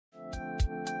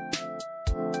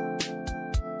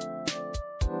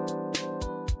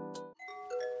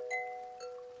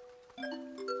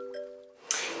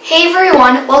Hey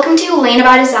everyone, welcome to Elena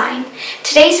Martin Design.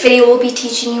 Today's video will be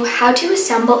teaching you how to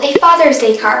assemble a Father's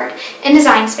Day card in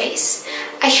Design Space.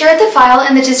 I shared the file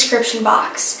in the description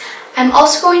box. I'm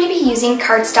also going to be using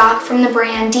cardstock from the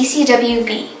brand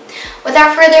DCWV.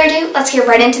 Without further ado, let's get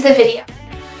right into the video.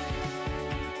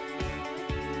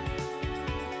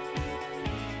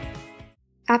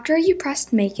 After you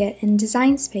pressed Make It in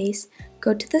Design Space,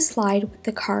 go to the slide with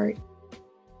the card.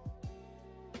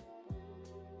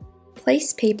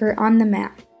 Place paper on the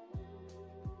mat.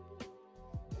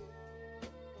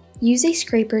 Use a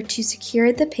scraper to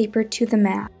secure the paper to the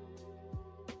mat.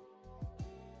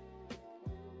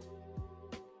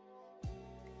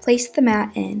 Place the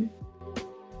mat in.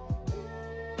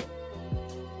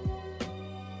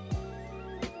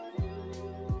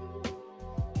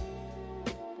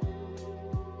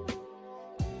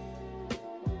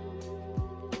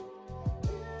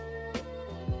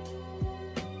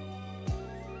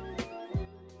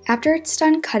 After it's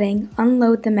done cutting,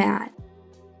 unload the mat.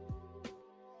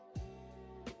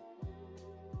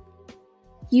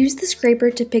 Use the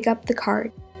scraper to pick up the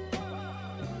card.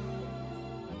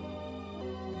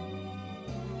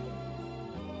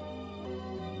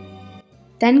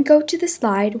 Then go to the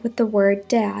slide with the word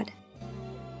Dad.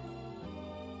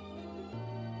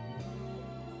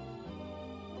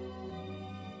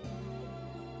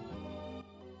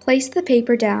 Place the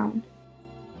paper down.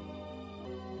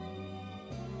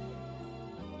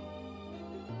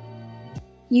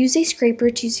 Use a scraper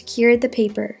to secure the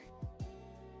paper.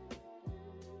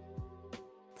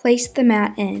 Place the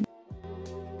mat in.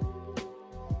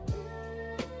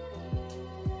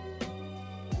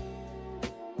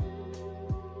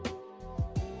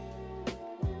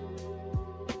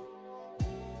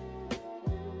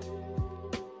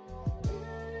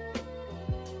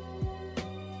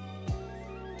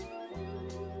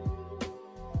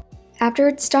 After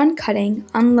it's done cutting,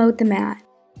 unload the mat.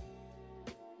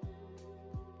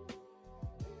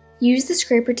 Use the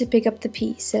scraper to pick up the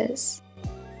pieces.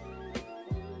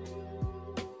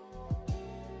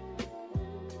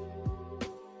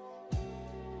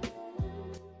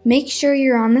 Make sure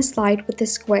you're on the slide with the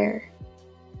square.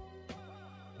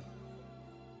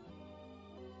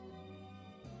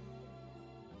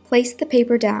 Place the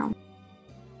paper down.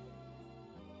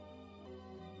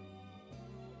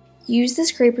 Use the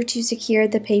scraper to secure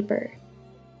the paper.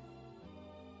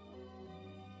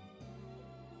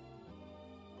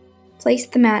 Place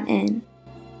the mat in.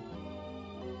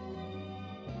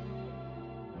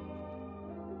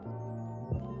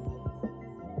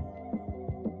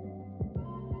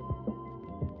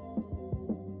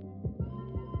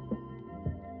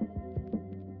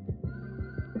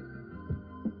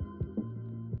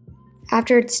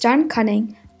 After it's done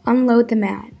cutting, unload the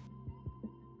mat.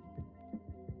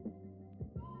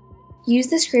 Use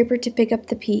the scraper to pick up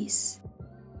the piece.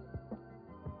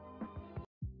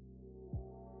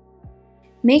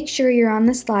 Make sure you're on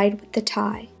the slide with the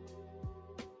tie.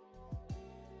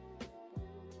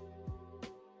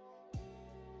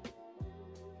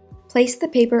 Place the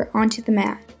paper onto the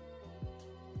mat.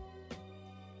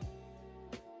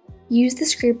 Use the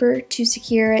scraper to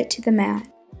secure it to the mat.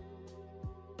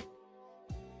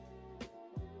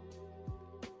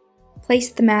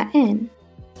 Place the mat in.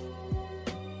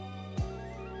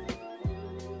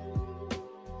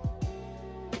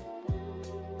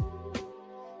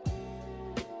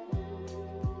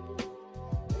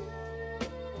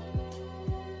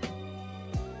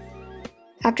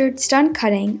 After it's done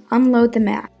cutting, unload the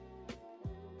mat.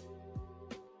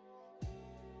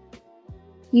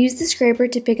 Use the scraper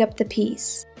to pick up the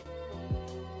piece.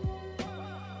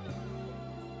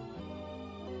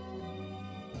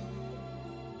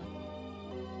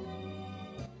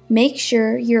 Make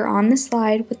sure you're on the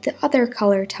slide with the other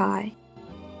color tie.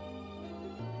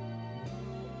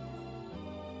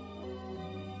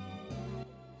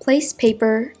 Place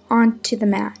paper onto the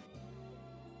mat.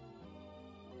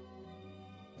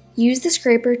 Use the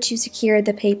scraper to secure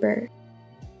the paper.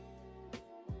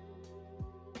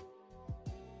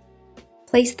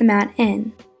 Place the mat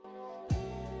in.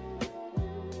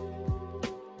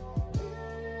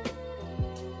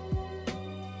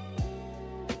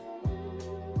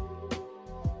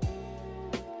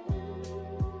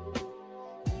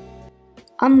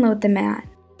 Unload the mat.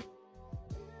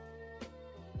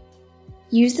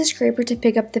 Use the scraper to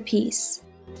pick up the piece.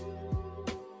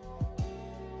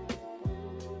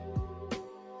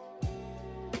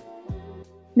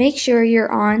 Make sure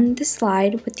you're on the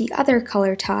slide with the other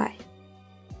color tie.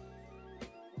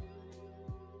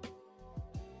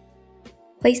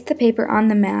 Place the paper on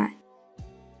the mat.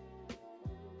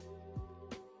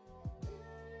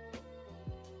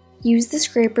 Use the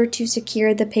scraper to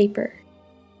secure the paper.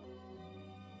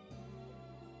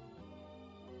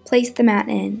 Place the mat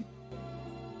in.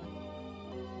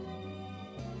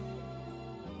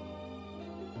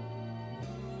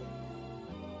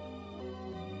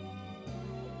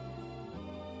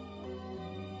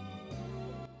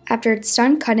 After it's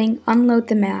done cutting, unload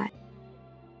the mat.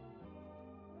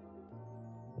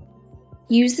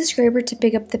 Use the scraper to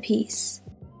pick up the piece.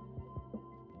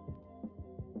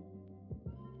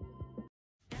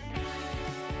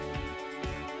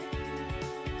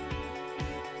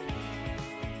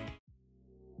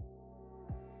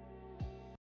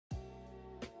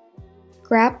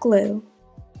 Grab glue.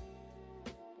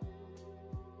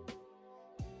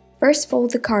 First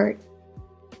fold the card.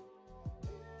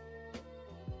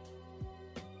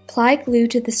 Apply glue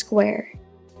to the square.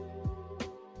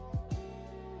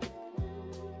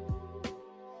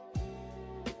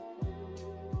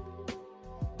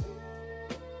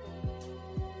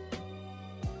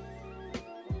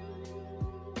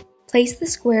 Place the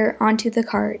square onto the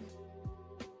card.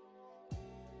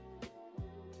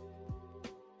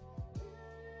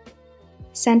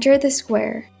 Center the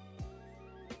square.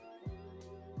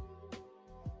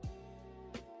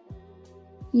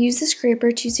 Use the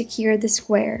scraper to secure the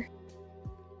square.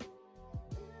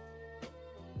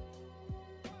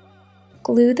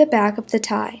 Glue the back of the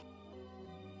tie.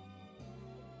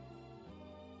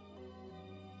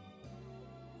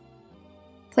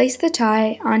 Place the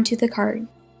tie onto the card.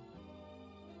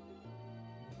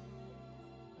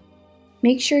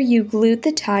 Make sure you glued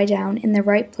the tie down in the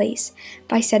right place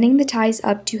by setting the ties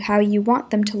up to how you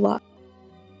want them to look.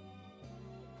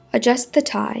 Adjust the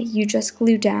tie you just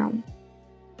glued down.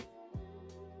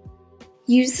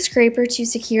 Use the scraper to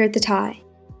secure the tie.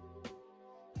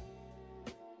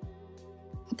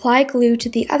 Apply glue to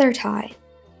the other tie.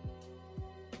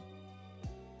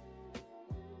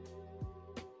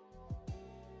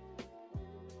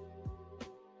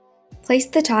 Place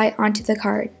the tie onto the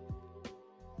card.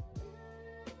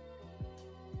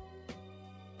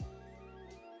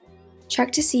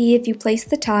 Check to see if you place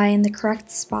the tie in the correct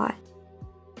spot.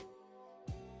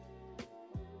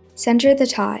 Center the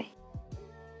tie.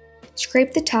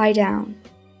 Scrape the tie down.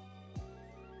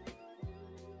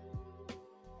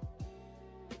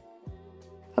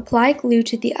 Apply glue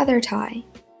to the other tie.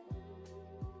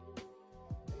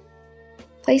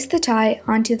 Place the tie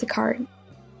onto the card.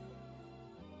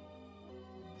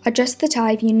 Adjust the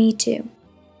tie if you need to.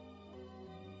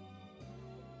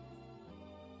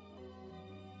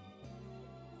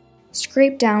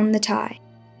 Scrape down the tie.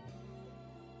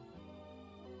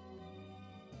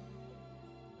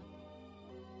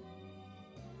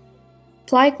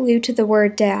 Apply glue to the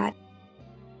word Dad.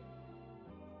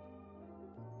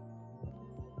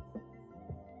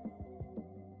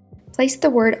 Place the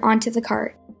word onto the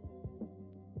card.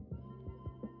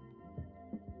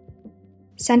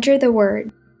 Center the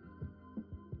word.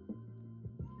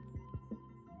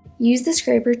 Use the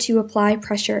scraper to apply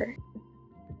pressure.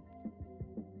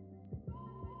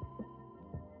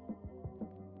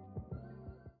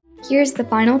 Here's the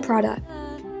final product.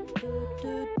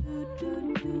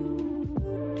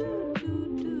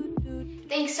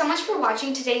 Thanks so much for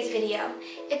watching today's video.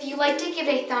 If you liked it, give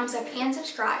it a thumbs up and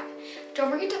subscribe. Don't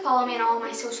forget to follow me on all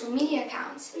my social media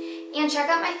accounts. And check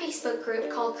out my Facebook group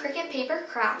called Cricut Paper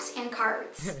Crafts and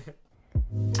Cards.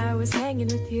 I was hanging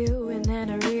with you and then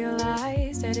I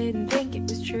realized I didn't think it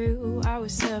was true. I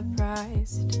was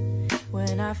surprised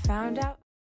when I found out